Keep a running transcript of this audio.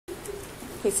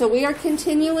Okay, so we are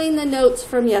continuing the notes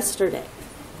from yesterday.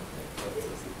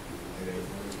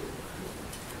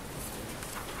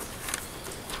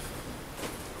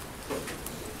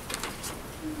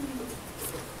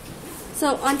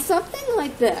 So on something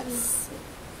like this,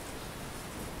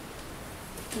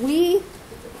 we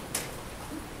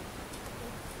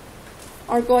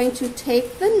are going to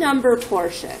take the number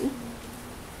portion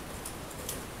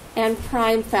and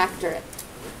prime factor it.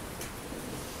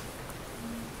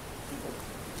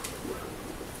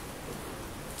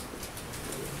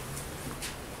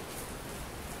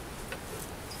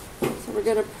 So we're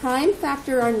going to prime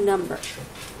factor our number.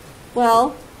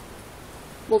 Well,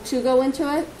 will 2 go into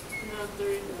it? No,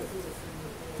 3.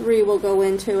 3 will go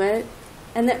into it.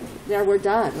 And there we're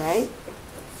done, right?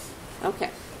 Okay.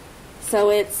 So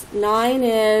it's 9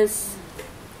 is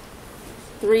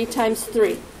 3 times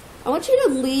 3. I want you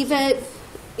to leave it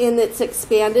in its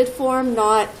expanded form,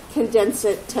 not condense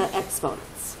it to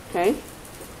exponents, okay?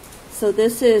 So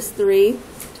this is 3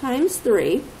 times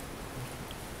 3.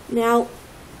 Now,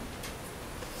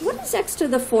 what does x to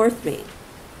the 4th mean?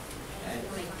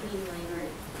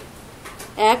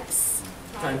 X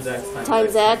times x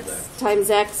times x times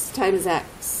x times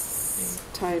x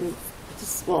times,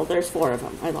 well, there's 4 of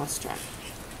them. I lost track.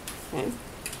 Okay.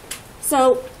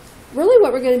 So really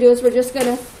what we're going to do is we're just going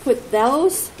to put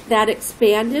that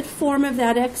expanded form of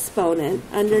that exponent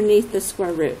underneath the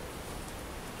square root.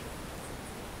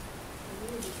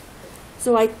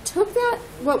 So I took that,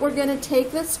 what we're going to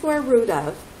take the square root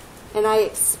of, and I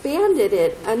expanded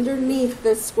it underneath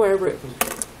the square root.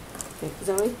 Okay,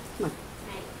 Zoe, come on.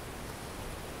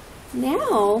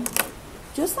 Now,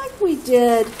 just like we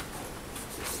did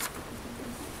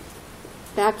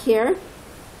back here,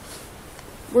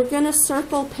 we're going to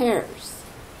circle pairs.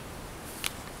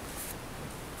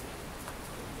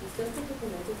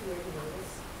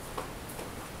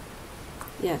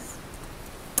 Yes.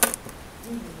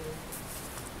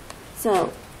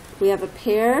 So, we have a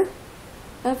pair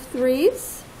of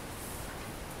 3s.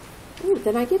 Ooh,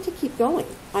 then I get to keep going.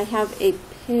 I have a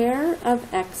pair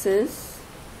of x's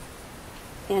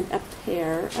and a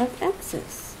pair of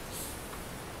x's.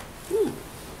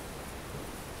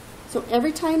 So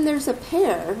every time there's a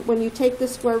pair, when you take the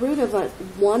square root of it,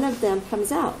 one of them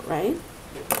comes out, right?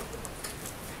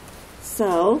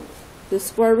 So the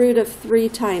square root of 3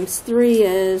 times 3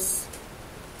 is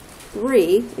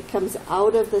 3. It comes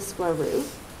out of the square root.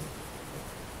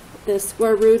 The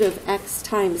square root of x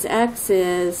times x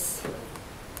is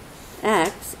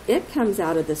x. It comes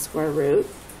out of the square root.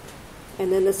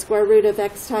 And then the square root of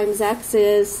x times x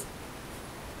is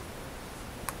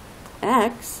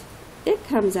x. It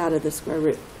comes out of the square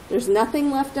root. There's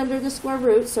nothing left under the square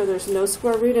root, so there's no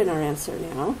square root in our answer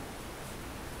now.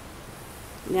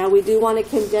 Now we do want to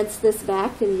condense this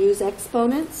back and use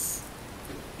exponents.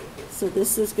 So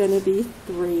this is going to be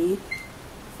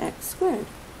 3x squared.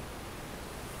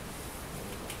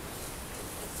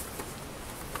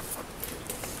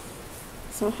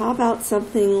 So how about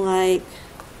something like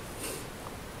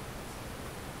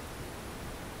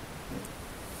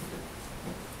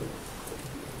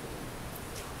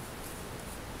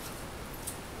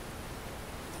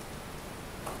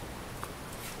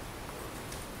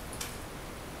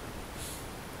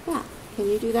that? Can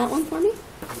you do that one for me?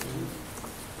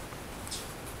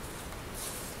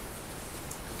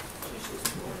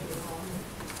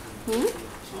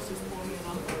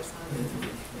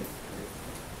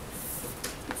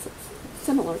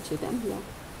 Similar to them, yeah.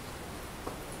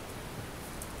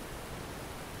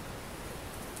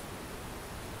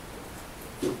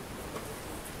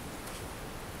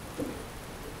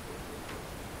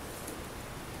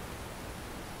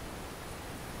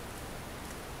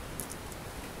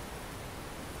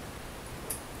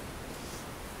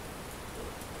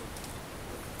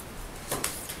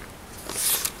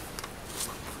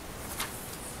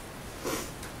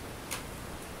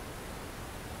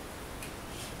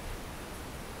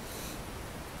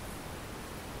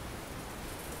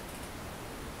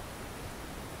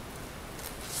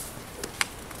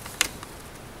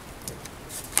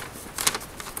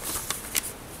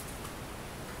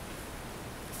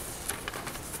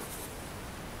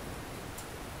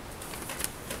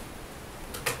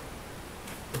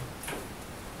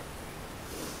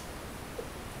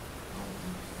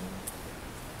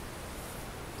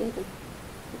 David,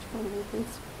 which one of me,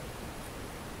 please?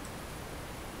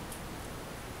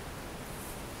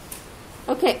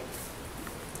 Okay,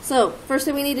 so first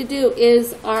thing we need to do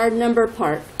is our number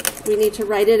part. We need to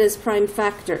write it as prime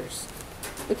factors.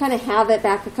 We kind of have it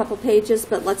back a couple pages,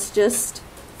 but let's just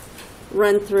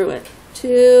run through it.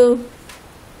 2,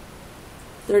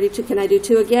 32, can I do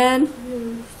 2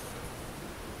 again?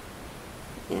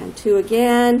 and 2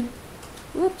 again.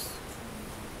 Whoops.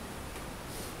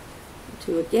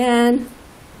 2 again.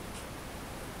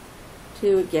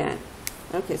 2 again.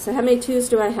 Okay, so how many 2's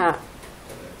do I have?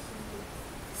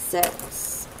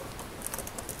 6.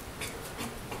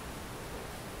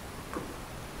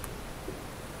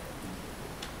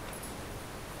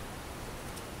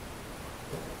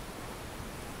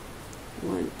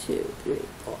 One, 2, 3,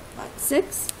 4, 5,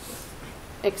 6.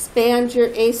 Expand your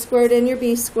a squared and your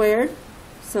b squared.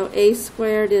 So a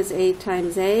squared is a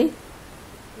times a.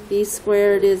 B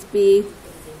squared is b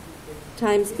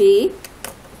times b.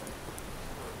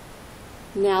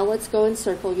 Now let's go and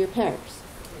circle your pairs.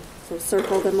 So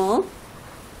circle them all.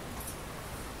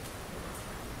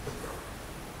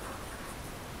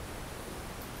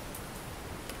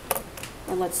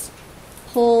 And let's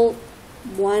pull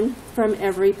one from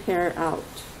every pair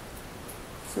out.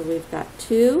 So we've got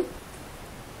 2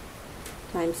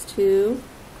 times 2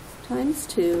 times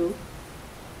 2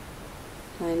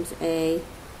 times a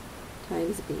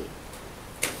times b.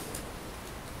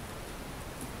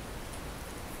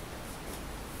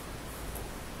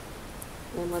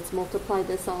 And let's multiply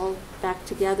this all back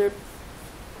together.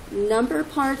 Number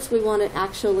parts, we want to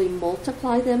actually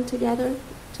multiply them together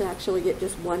to actually get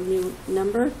just one new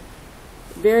number.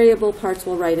 Variable parts,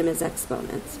 we'll write them as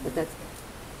exponents, but that's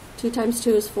 2 times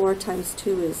 2 is 4 times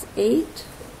 2 is 8,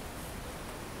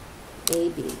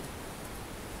 AB.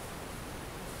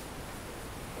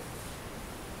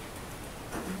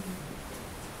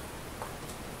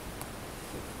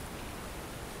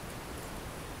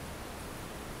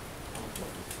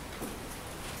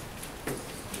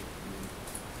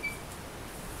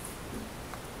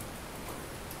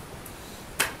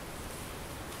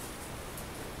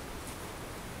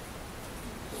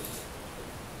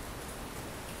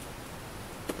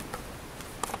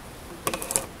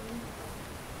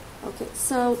 Okay,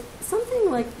 so something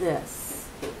like this,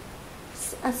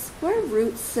 a square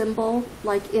root symbol,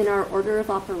 like in our order of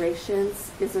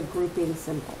operations, is a grouping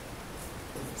symbol.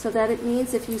 So that it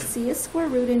means if you see a square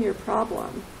root in your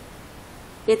problem,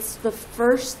 it's the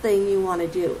first thing you want to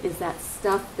do is that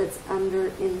stuff that's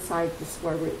inside the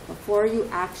square root before you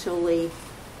actually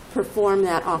perform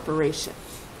that operation.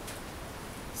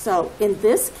 So in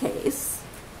this case,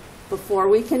 before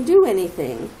we can do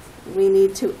anything, we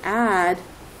need to add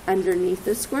underneath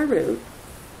the square root.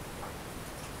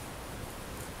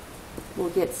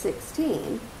 We'll get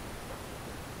 16.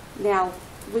 Now,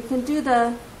 we can do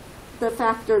the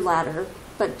factor ladder,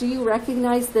 but do you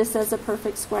recognize this as a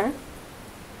perfect square?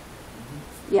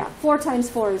 Yeah, 4 times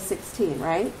 4 is 16,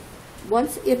 right?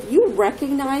 If you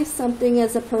recognize something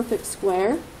as a perfect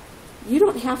square, you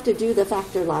don't have to do the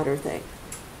factor ladder thing.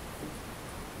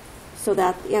 So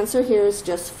that the answer here is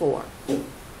just 4.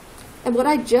 And what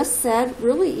I just said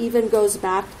really even goes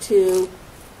back to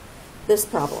this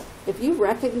problem. If you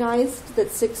recognized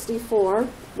that 64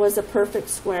 was a perfect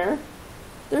square,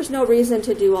 there's no reason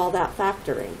to do all that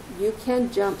factoring. You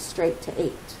can jump straight to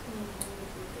 8.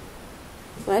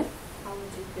 What? How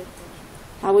would you get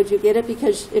that? How would you get it?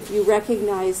 Because if you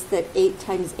recognize that 8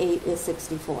 times 8 is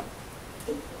 64.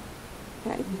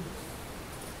 Okay.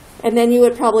 And then you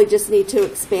would probably just need to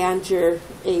expand your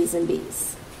A's and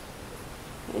B's.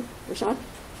 Okay, Rashad?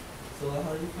 So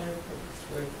how do you find a perfect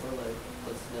square for, like,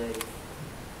 let's say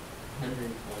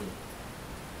 120?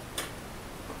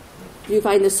 Do you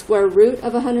find the square root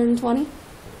of 120?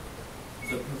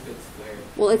 It's a perfect square.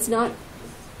 Well, it's not.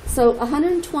 So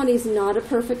 120 is not a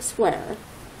perfect square.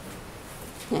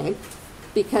 Okay,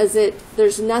 because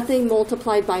there's nothing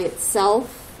multiplied by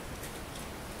itself.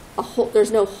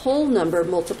 There's no whole number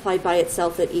multiplied by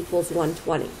itself that equals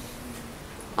 120.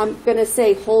 I'm going to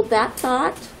say hold that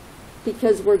thought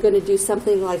because we're going to do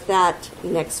something like that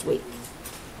next week.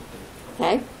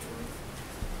 Okay?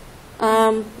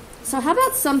 So how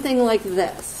about something like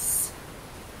this?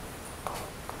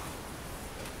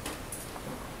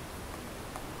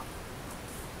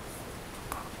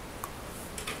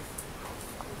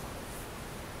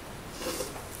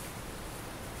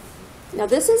 Now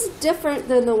this is different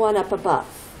than the one up above.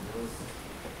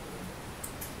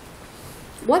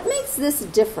 What makes this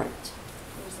different?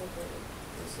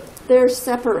 They're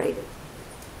separated.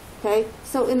 Okay,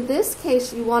 so in this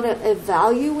case you want to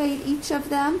evaluate each of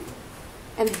them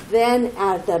and then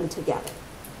add them together.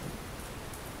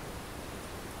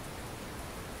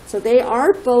 So they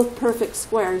are both perfect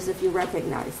squares if you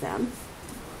recognize them.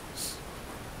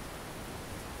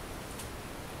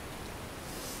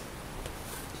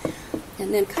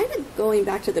 And then kind of going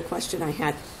back to the question I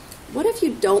had, what if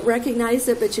you don't recognize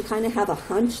it, but you kind of have a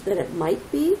hunch that it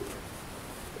might be?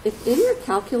 If in your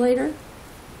calculator,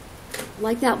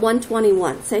 like that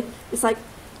 121, say, it's like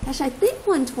Gosh, I think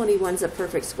 121 is a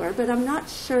perfect square, but I'm not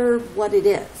sure what it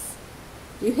is.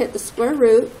 You hit the square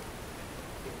root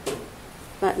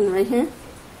button right here,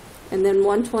 and then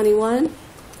 121,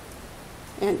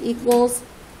 and equals,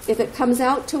 if it comes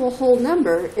out to a whole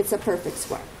number, it's a perfect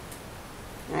square,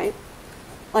 right?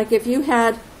 Like if you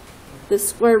had the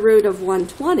square root of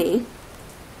 120,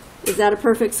 is that a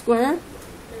perfect square?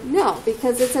 No,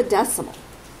 because it's a decimal.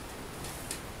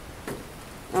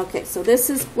 Okay, so this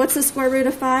is, what's the square root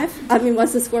of 5? I mean,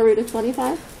 what's the square root of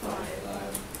 25? 5.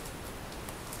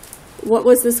 What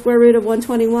was the square root of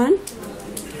 121?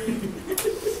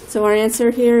 So our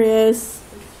answer here is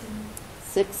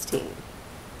 16.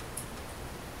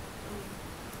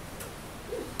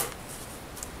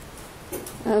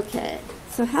 Okay,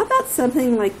 so how about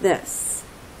something like this?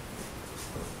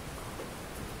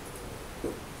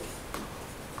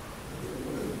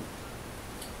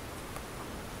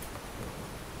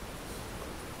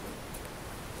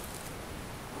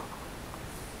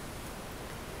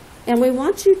 And we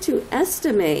want you to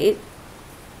estimate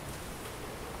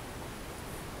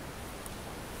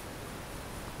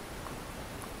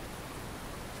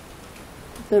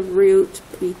the root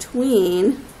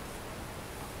between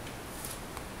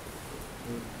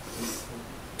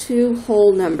two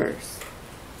whole numbers.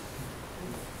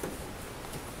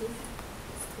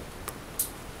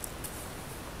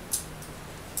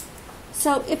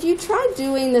 So if you try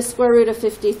doing the square root of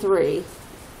 53,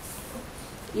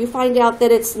 you find out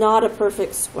that it's not a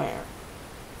perfect square.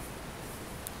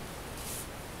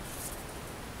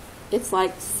 It's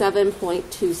like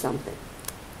 7.2 something.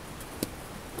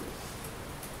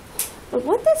 But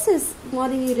what this is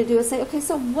wanting you to do is say, okay,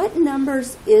 so what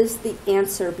numbers is the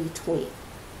answer between?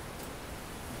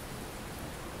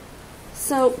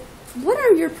 So what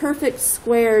are your perfect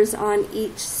squares on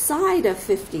each side of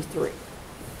 53?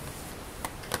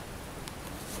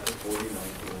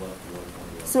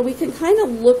 So we can kind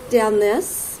of look down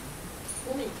this.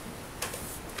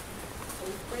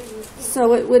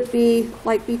 So it would be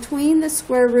like between the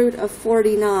square root of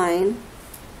 49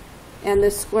 and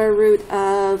the square root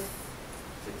of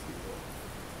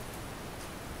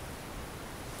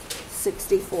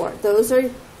 64. Those are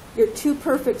your two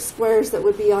perfect squares that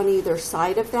would be on either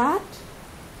side of that.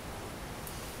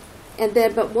 And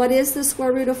then, but what is the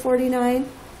square root of 49?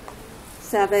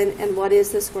 7. And what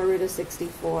is the square root of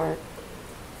 64?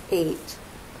 8.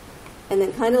 And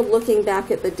then kind of looking back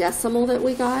at the decimal that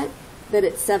we got, that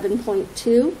it's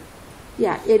 7.2.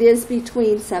 Yeah, it is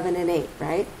between 7 and 8,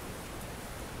 right?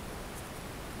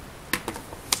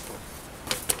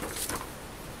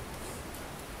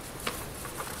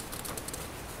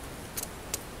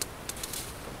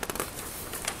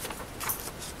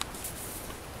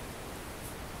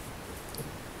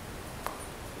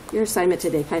 Your assignment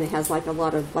today kind of has like a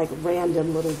lot of like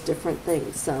random little different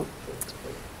things. So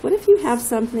what if you have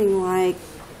something like,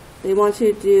 they want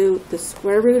you to do the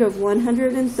square root of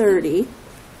 130.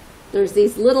 There's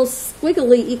these little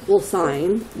squiggly equal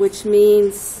sign, which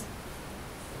means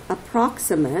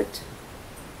approximate.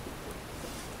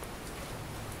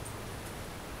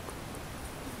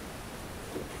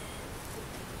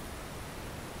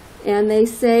 And they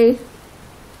say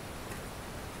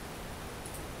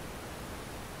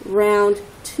round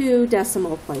 2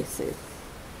 decimal places,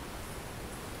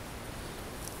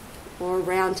 or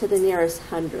round to the nearest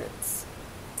hundreds.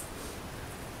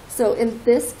 So in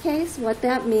this case, what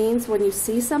that means when you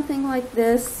see something like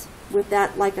this with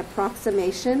that like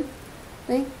approximation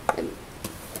thing,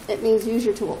 it means use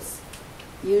your tools.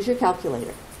 Use your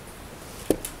calculator.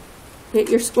 Hit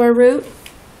your square root,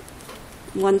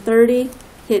 130,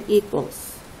 hit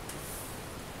equals.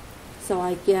 So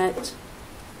I get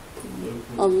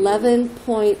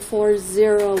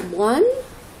 11.401.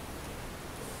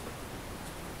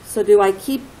 So do I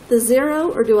keep the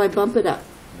 0 or do I bump it up?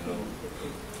 No.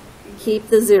 Keep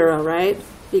the 0, right?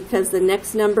 Because the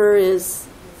next number is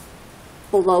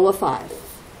below a 5.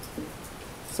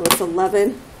 So it's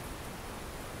 11.40.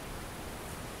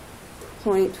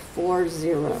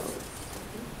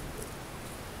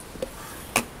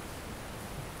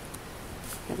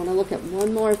 I want to look at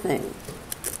one more thing.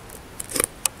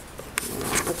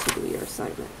 Let's do your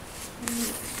assignment.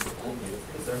 Is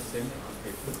there a statement on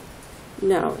paper?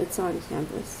 No, it's on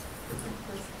Canvas.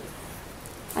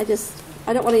 I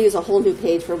don't want to use a whole new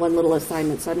page for one little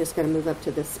assignment, so I'm just going to move up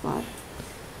to this spot.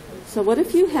 So what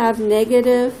if you have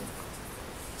negative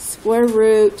square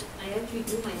root I actually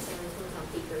do my assignments on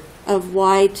paper. of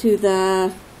y to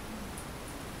the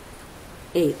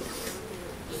 8th?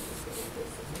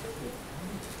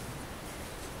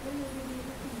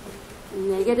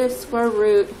 Negative square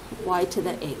root y to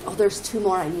the 8th. Oh, there's 2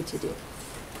 more I need to do.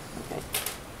 Okay.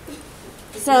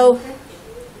 So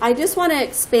I just want to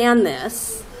expand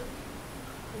this.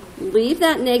 Leave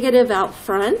that negative out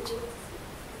front.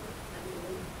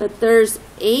 But there's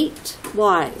 8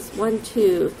 y's. 1,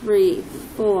 2, 3,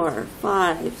 4,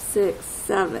 5, 6,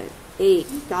 7,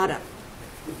 8. Got it.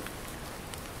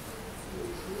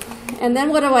 And then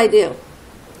what do I do?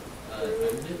 Times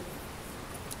it?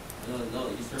 No,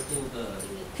 you circle the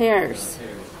Pairs.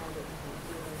 pairs.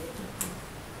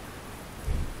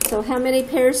 So how many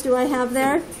pairs do I have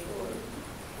there?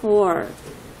 4.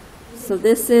 So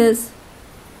this is,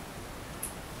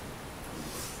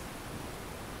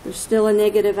 there's still a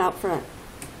negative out front.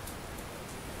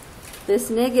 This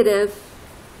negative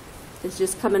is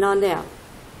just coming on down.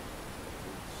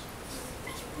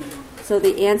 So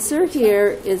the answer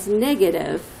here is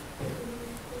negative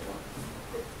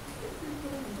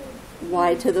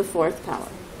y to the 4th power.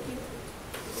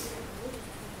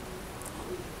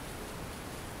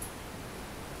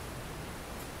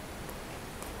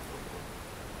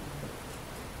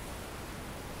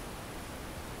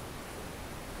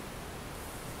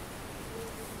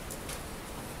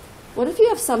 What if you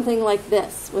have something like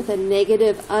this with a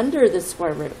negative under the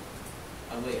square root?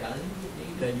 Wait, how do you get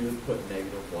negative? Then you would put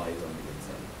negative y's on the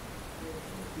inside.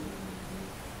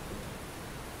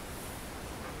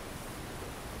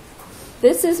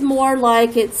 This is more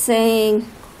like it's saying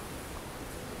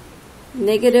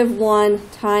negative 1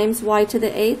 times y to the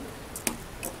 8th,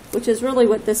 which is really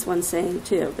what this one's saying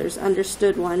too. There's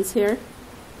understood ones here.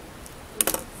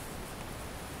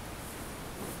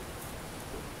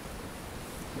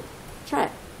 Try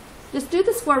it. Just do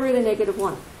the square root of negative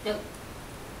 1. Nope.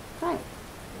 Try it.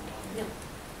 No.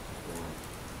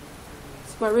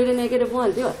 Square root of negative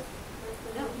 1. Do it.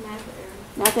 No, math error.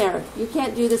 Not there. You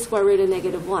can't do the square root of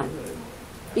negative 1.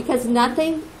 Because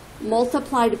nothing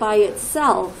multiplied by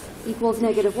itself equals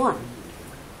negative 1.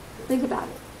 Think about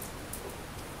it.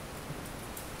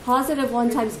 Positive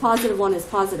 1 times positive 1 is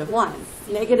positive 1.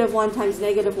 Negative 1 times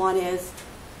negative 1 is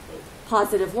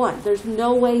positive 1. There's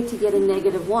no way to get a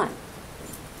negative 1.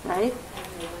 Right?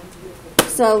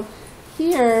 So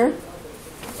here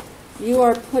you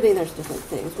are putting, there's different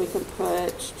things. We can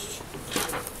put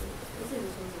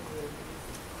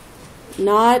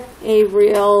not a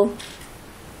real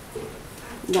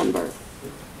number.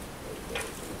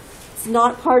 It's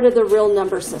not part of the real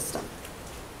number system.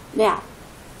 Now,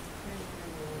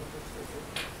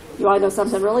 you want to know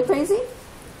something really crazy?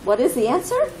 What is the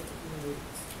answer?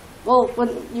 Well, when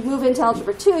you move into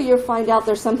Algebra 2, you'll find out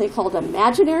there's something called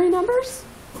imaginary numbers.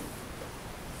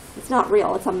 It's not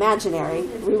real, it's imaginary.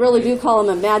 We really do call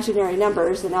them imaginary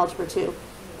numbers in Algebra 2.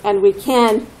 And we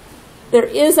can, there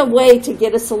is a way to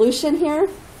get a solution here,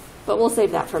 but we'll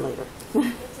save that for later.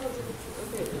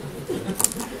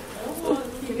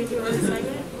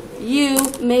 You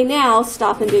may now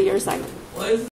stop and do your assignment.